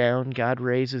body down, God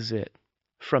raises it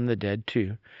from the dead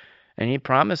too. And He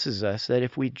promises us that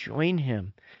if we join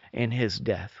Him in His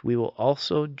death, we will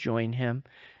also join Him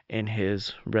in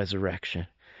His resurrection.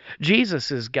 Jesus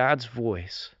is God's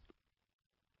voice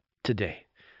today.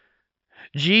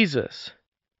 Jesus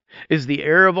is the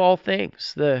heir of all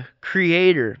things, the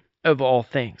creator of all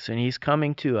things. And he's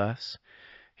coming to us.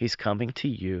 He's coming to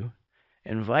you,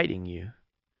 inviting you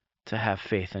to have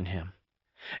faith in him,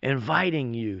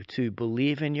 inviting you to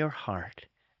believe in your heart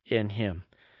in him,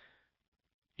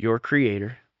 your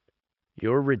creator,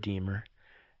 your redeemer,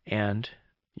 and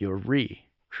your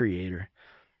re-creator.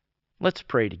 Let's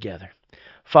pray together.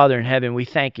 Father in heaven, we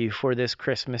thank you for this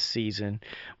Christmas season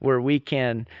where we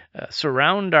can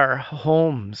surround our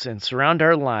homes and surround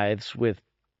our lives with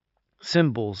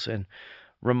symbols and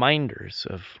reminders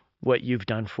of what you've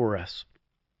done for us.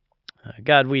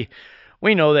 God, we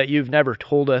know that you've never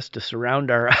told us to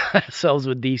surround ourselves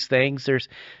with these things. There's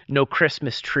no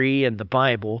Christmas tree in the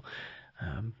Bible,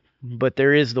 but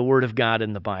there is the Word of God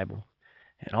in the Bible.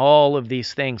 And all of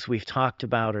these things we've talked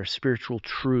about are spiritual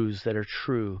truths that are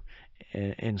true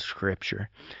in Scripture.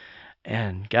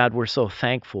 And God, we're so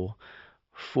thankful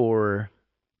for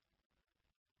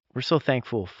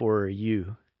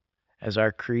you as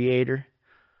our creator,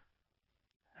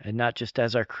 and not just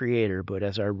as our creator, but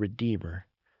as our redeemer,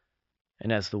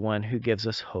 and as the one who gives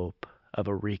us hope of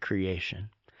a recreation.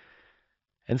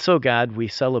 And so, God, we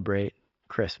celebrate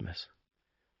Christmas.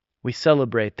 We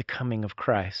celebrate the coming of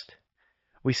Christ.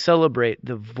 We celebrate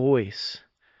the voice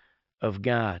of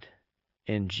God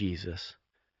in Jesus,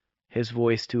 his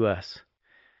voice to us.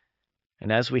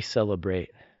 And as we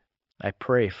celebrate, I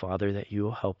pray, Father, that you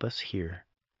will help us hear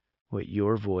what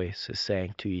your voice is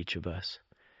saying to each of us.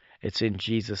 It's in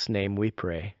Jesus' name we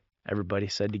pray. Everybody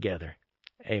said together,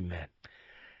 amen.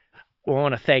 Well, I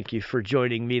want to thank you for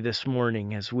joining me this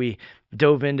morning as we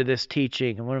dove into this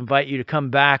teaching. I want to invite you to come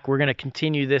back. We're going to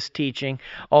continue this teaching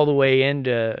all the way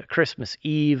into Christmas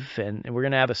Eve, and we're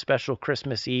going to have a special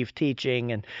Christmas Eve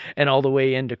teaching, and all the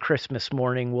way into Christmas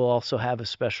morning. We'll also have a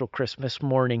special Christmas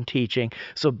morning teaching.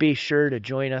 So be sure to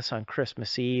join us on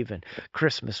Christmas Eve and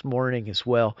Christmas morning as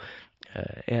well.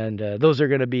 Those are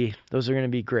going to be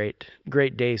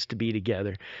great days to be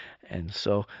together. And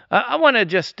so I want to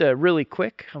just really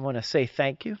quick, I want to say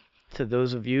thank you to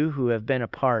those of you who have been a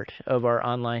part of our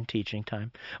online teaching time.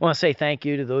 I want to say thank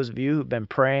you to those of you who've been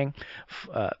praying.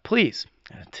 Please,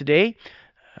 today,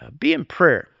 be in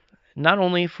prayer, not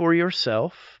only for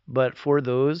yourself, but for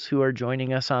those who are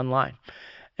joining us online.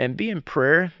 And be in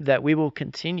prayer that we will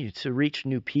continue to reach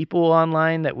new people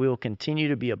online, that we will continue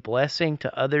to be a blessing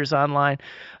to others online.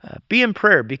 Be in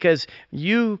prayer, because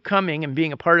you coming and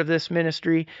being a part of this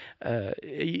ministry,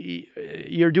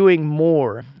 you're doing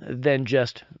more than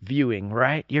just viewing,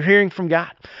 right? You're hearing from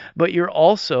God, but you're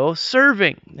also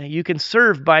serving. You can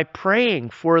serve by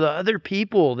praying for the other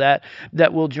people that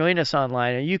will join us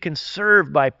online, and you can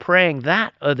serve by praying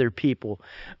that other people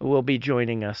will be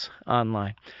joining us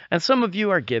online. And some of you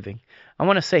are giving. I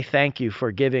want to say thank you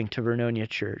for giving to Vernonia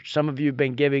Church. Some of you have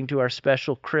been giving to our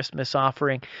special Christmas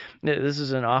offering. This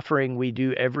is an offering we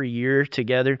do every year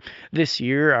together. This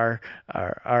year,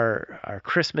 our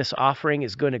Christmas offering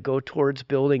is going to go towards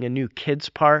building a new kids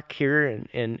park here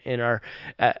on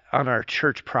our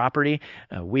church property.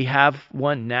 We have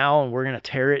one now, and we're going to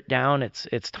tear it down.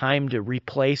 It's time to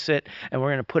replace it, and we're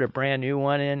going to put a brand new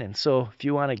one in. And so, if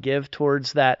you want to give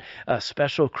towards that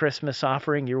special Christmas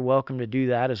offering, you're welcome to do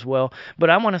that as well. But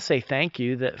I want to say thank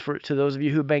you to those of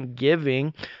you who've been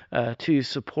giving to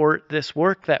support this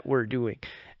work that we're doing.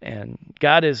 And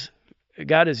God is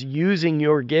using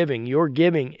your giving. Your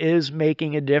giving is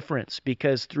making a difference,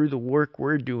 because through the work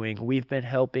we're doing, we've been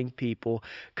helping people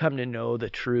come to know the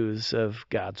truths of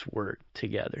God's Word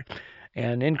together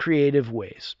and in creative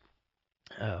ways.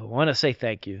 I want to say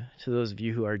thank you to those of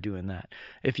you who are doing that.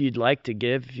 If you'd like to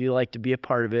give, if you'd like to be a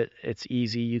part of it, it's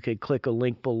easy. You could click a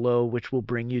link below, which will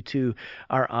bring you to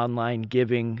our online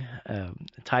giving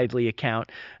Tithely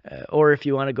account. Or if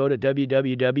you want to go to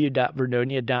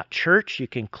www.vernonia.church, you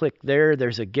can click there.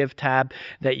 There's a give tab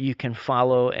that you can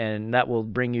follow, and that will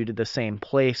bring you to the same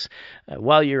place.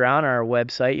 While you're on our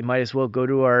website, you might as well go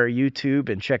to our YouTube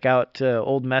and check out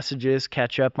old messages,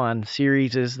 catch up on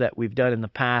series that we've done in the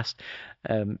past.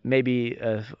 Maybe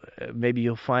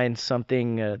you'll find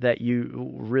something that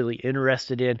you really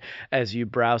interested in as you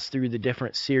browse through the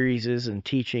different series and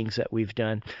teachings that we've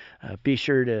done. Be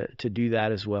sure to do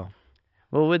that as well.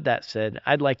 Well, with that said,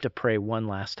 I'd like to pray one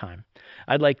last time.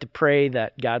 I'd like to pray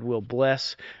that God will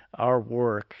bless our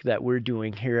work that we're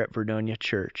doing here at Vernonia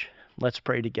Church. Let's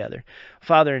pray together.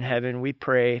 Father in heaven, we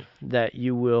pray that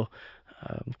you will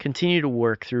continue to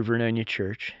work through Vernonia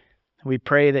Church. We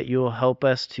pray that you will help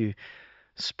us to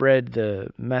spread the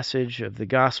message of the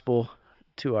gospel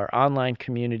to our online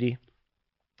community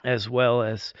as well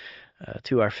as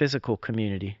to our physical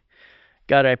community.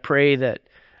 God, I pray that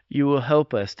you will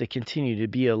help us to continue to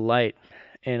be a light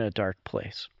in a dark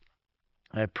place.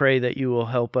 I pray that you will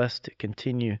help us to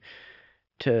continue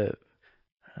to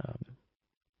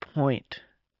point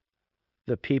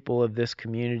the people of this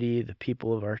community, the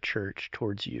people of our church,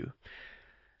 towards you.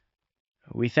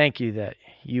 We thank you that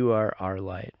you are our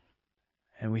light,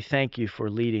 and we thank you for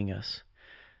leading us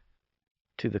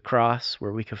to the cross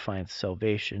where we can find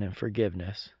salvation and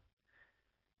forgiveness,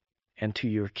 and to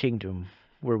your kingdom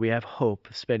where we have hope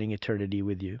of spending eternity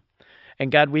with you.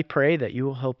 And God, we pray that you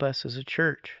will help us as a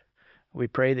church. We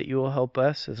pray that you will help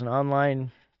us as an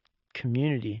online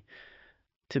community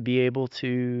to be able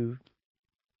to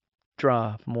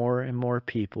draw more and more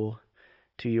people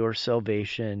to your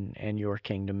salvation and your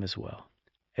kingdom as well.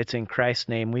 It's in Christ's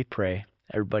name we pray.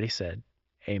 Everybody said,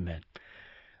 amen.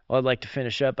 Well, I'd like to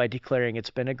finish up by declaring it's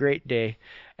been a great day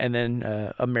and then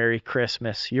a Merry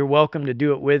Christmas. You're welcome to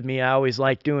do it with me. I always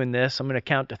like doing this. I'm going to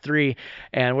count to 3,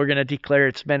 and we're going to declare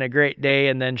it's been a great day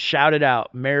and then shout it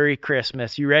out. Merry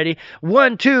Christmas. You ready?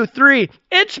 1, 2, 3.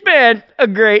 It's been a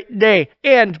great day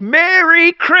and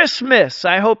Merry Christmas.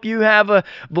 I hope you have a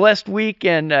blessed week,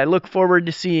 and I look forward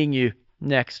to seeing you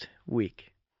next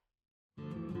week.